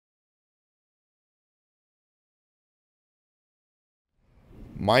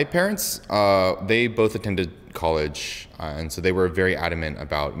My parents, they both attended college, and so they were very adamant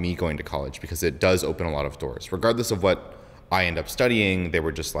about me going to college because it does open a lot of doors. Regardless of what I end up studying, they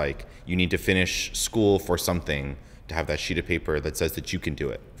were just like, you need to finish school for something to have that sheet of paper that says that you can do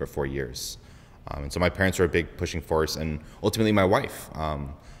it for 4 years. And so my parents were a big pushing force, and ultimately my wife.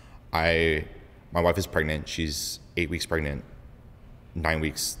 My wife is pregnant. She's 8 weeks pregnant, 9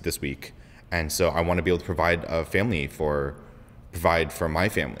 weeks this week, and so I want to be able to provide for my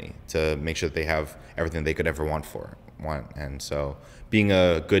family to make sure that they have everything they could ever want. And so being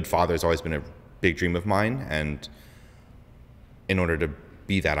a good father has always been a big dream of mine. And in order to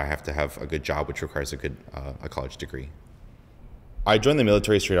be that, I have to have a good job, which requires a college degree. I joined the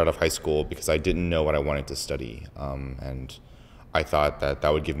military straight out of high school because I didn't know what I wanted to study. And I thought that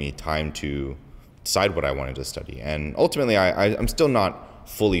that would give me time to decide what I wanted to study. And ultimately, I'm still not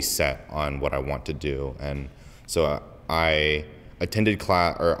fully set on what I want to do. And so I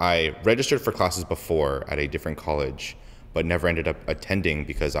I registered for classes before at a different college, but never ended up attending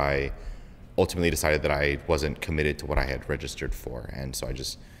because I ultimately decided that I wasn't committed to what I had registered for. And so I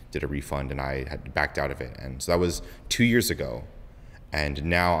just did a refund and I had backed out of it. And so that was 2 years ago. And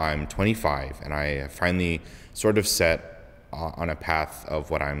now I'm 25 and I finally sort of set on a path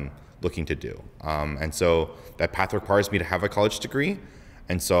of what I'm looking to do. And so that path requires me to have a college degree.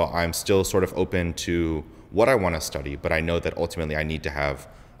 And so I'm still sort of open to what I want to study, but I know that ultimately I need to have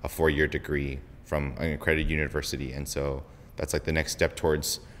a 4-year degree from an accredited university. And so that's like the next step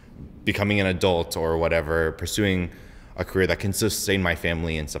towards becoming an adult or whatever, pursuing a career that can sustain my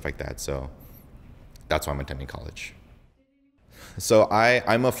family and stuff like that. So that's why I'm attending college. So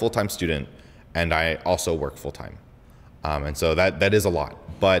I'm a full-time student and I also work full-time. And so that is a lot.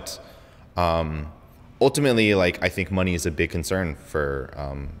 But ultimately, like, I think money is a big concern for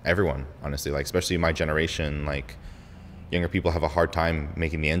everyone, honestly, like, especially my generation. Like, younger people have a hard time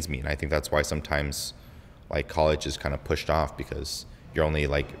making the ends meet. And I think that's why sometimes like college is kind of pushed off because you're only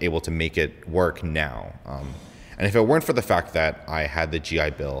like able to make it work now. And if it weren't for the fact that I had the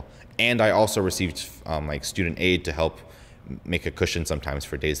GI Bill and I also received like student aid to help make a cushion sometimes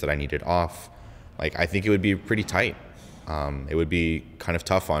for days that I needed off, like, I think it would be pretty tight. It would be kind of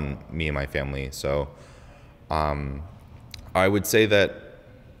tough on me and my family. So I would say that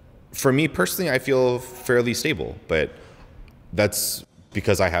for me personally, I feel fairly stable, but that's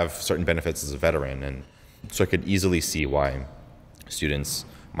because I have certain benefits as a veteran. And so I could easily see why students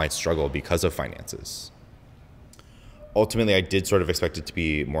might struggle because of finances. Ultimately, I did sort of expect it to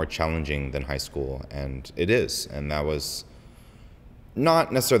be more challenging than high school, and it is. And that was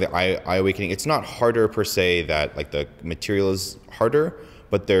not necessarily eye-awakening. It's not harder per se that like the material is harder,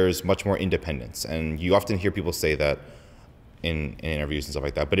 but there's much more independence. And you often hear people say that in interviews and stuff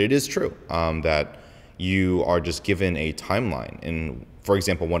like that, but it is true that you are just given a timeline. And for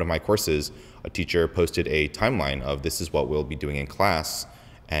example, one of my courses, a teacher posted a timeline of this is what we'll be doing in class.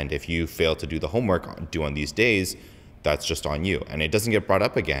 And if you fail to do the homework due on these days, that's just on you. And it doesn't get brought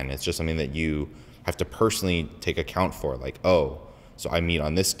up again. It's just something that you have to personally take account for. Like, oh, so I meet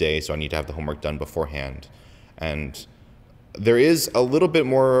on this day, so I need to have the homework done beforehand. And there is a little bit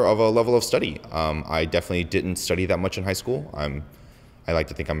more of a level of study. I definitely didn't study that much in high school. I like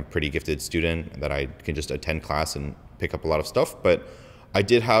to think I'm a pretty gifted student, that I can just attend class and pick up a lot of stuff. But I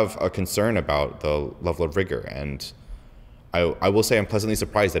did have a concern about the level of rigor. And I will say I'm pleasantly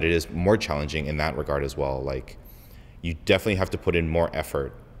surprised that it is more challenging in that regard as well. Like, you definitely have to put in more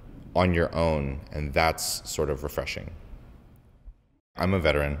effort on your own, and that's sort of refreshing. I'm a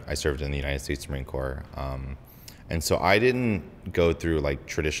veteran. I served in the United States Marine Corps. And so I didn't go through like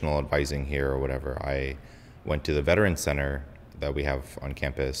traditional advising here or whatever. I went to the Veterans Center that we have on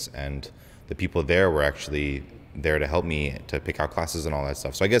campus, and the people there were actually there to help me to pick out classes and all that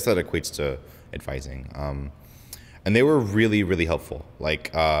stuff. So I guess that equates to advising. And they were really, really helpful.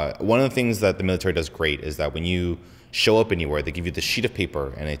 Like, one of the things that the military does great is that when you show up anywhere, they give you this sheet of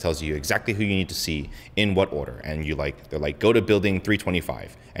paper and it tells you exactly who you need to see in what order. And they're like, go to building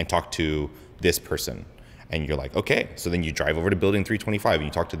 325 and talk to this person. And you're like, okay. So then you drive over to building 325 and you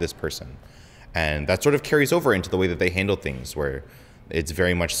talk to this person. And that sort of carries over into the way that they handle things, where it's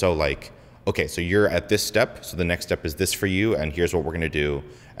very much so like, okay, so you're at this step, so the next step is this for you, and here's what we're gonna do,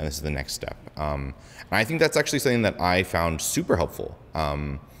 and this is the next step. And I think that's actually something that I found super helpful.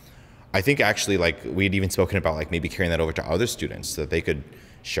 I think actually, like, we'd even spoken about like maybe carrying that over to other students so that they could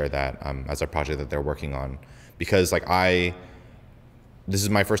share that as a project that they're working on. Because like this is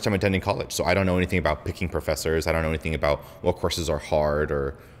my first time attending college, so I don't know anything about picking professors. I don't know anything about what courses are hard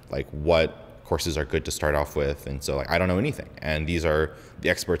or like what courses are good to start off with. And so like, I don't know anything. And these are the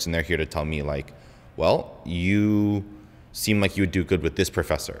experts, and they're here to tell me like, well, you seem like you would do good with this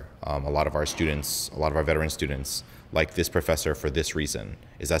professor. A lot of our students, a lot of our veteran students, like this professor for this reason.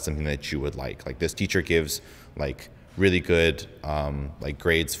 Is that something that you would like? Like this teacher gives like really good like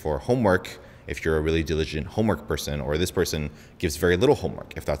grades for homework if you're a really diligent homework person, or this person gives very little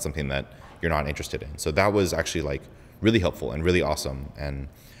homework if that's something that you're not interested in. So that was actually like really helpful and really awesome. And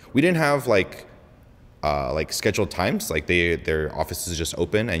we didn't have like scheduled times. Like their office is just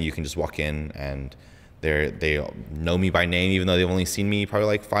open and you can just walk in, and they know me by name, even though they've only seen me probably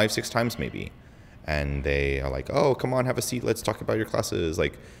like 5-6 times maybe. And they are like, oh, come on, have a seat. Let's talk about your classes.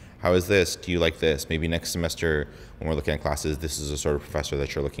 Like, how is this? Do you like this? Maybe next semester when we're looking at classes, this is the sort of professor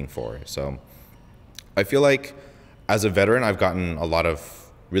that you're looking for. So I feel like as a veteran, I've gotten a lot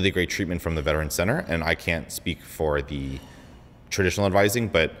of really great treatment from the Veteran Center, and I can't speak for the traditional advising,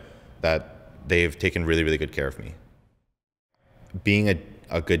 but that they've taken really, really good care of me. Being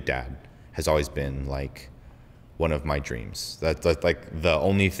a good dad has always been like one of my dreams. That's like the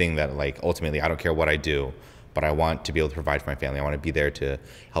only thing that like ultimately I don't care what I do, but I want to be able to provide for my family. I want to be there to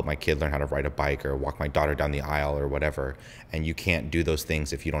help my kid learn how to ride a bike or walk my daughter down the aisle or whatever. And you can't do those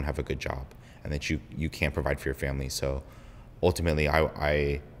things if you don't have a good job, and that you can't provide for your family. So ultimately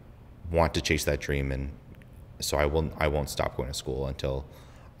I want to chase that dream, and so I won't stop going to school until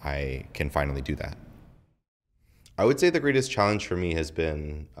I can finally do that. I would say the greatest challenge for me has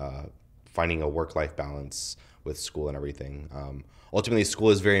been finding a work-life balance with school and everything. Ultimately, school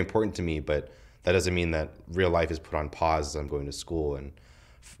is very important to me, but that doesn't mean that real life is put on pause as I'm going to school, and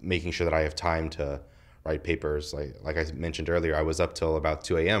making sure that I have time to write papers. Like I mentioned earlier, I was up till about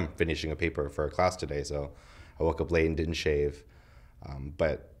 2 a.m. finishing a paper for a class today, so I woke up late and didn't shave.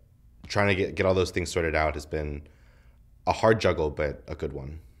 But trying to get all those things sorted out has been a hard juggle, but a good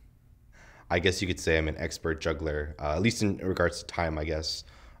one. I guess you could say I'm an expert juggler, at least in regards to time, I guess.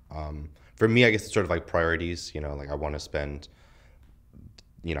 For me, I guess it's sort of like priorities, like I want to spend,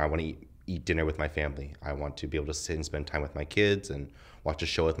 I want to eat dinner with my family. I want to be able to sit and spend time with my kids and watch a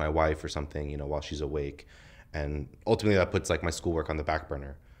show with my wife or something, while she's awake. And ultimately that puts like my schoolwork on the back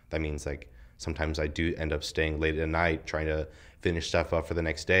burner. That means like sometimes I do end up staying late at night trying to finish stuff up for the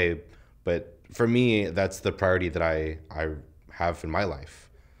next day. But for me, that's the priority that I have in my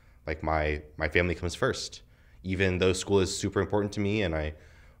life. Like my family comes first. Even though school is super important to me and I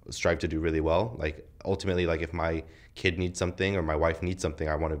strive to do really well, like ultimately, like if my kid needs something or my wife needs something,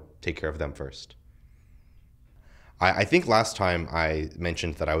 I want to take care of them first. I think last time I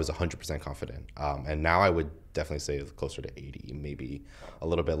mentioned that I was 100% confident, and now I would definitely say closer to 80, maybe a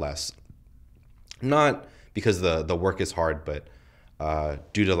little bit less. Not because the work is hard, but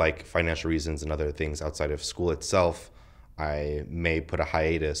due to like financial reasons and other things outside of school itself, I may put a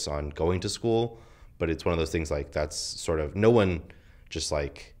hiatus on going to school. But it's one of those things like that's sort of, no one just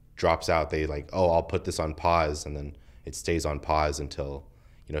like drops out. They like, oh, I'll put this on pause, and then it stays on pause until,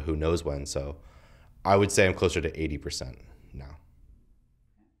 who knows when. So I would say I'm closer to 80% now.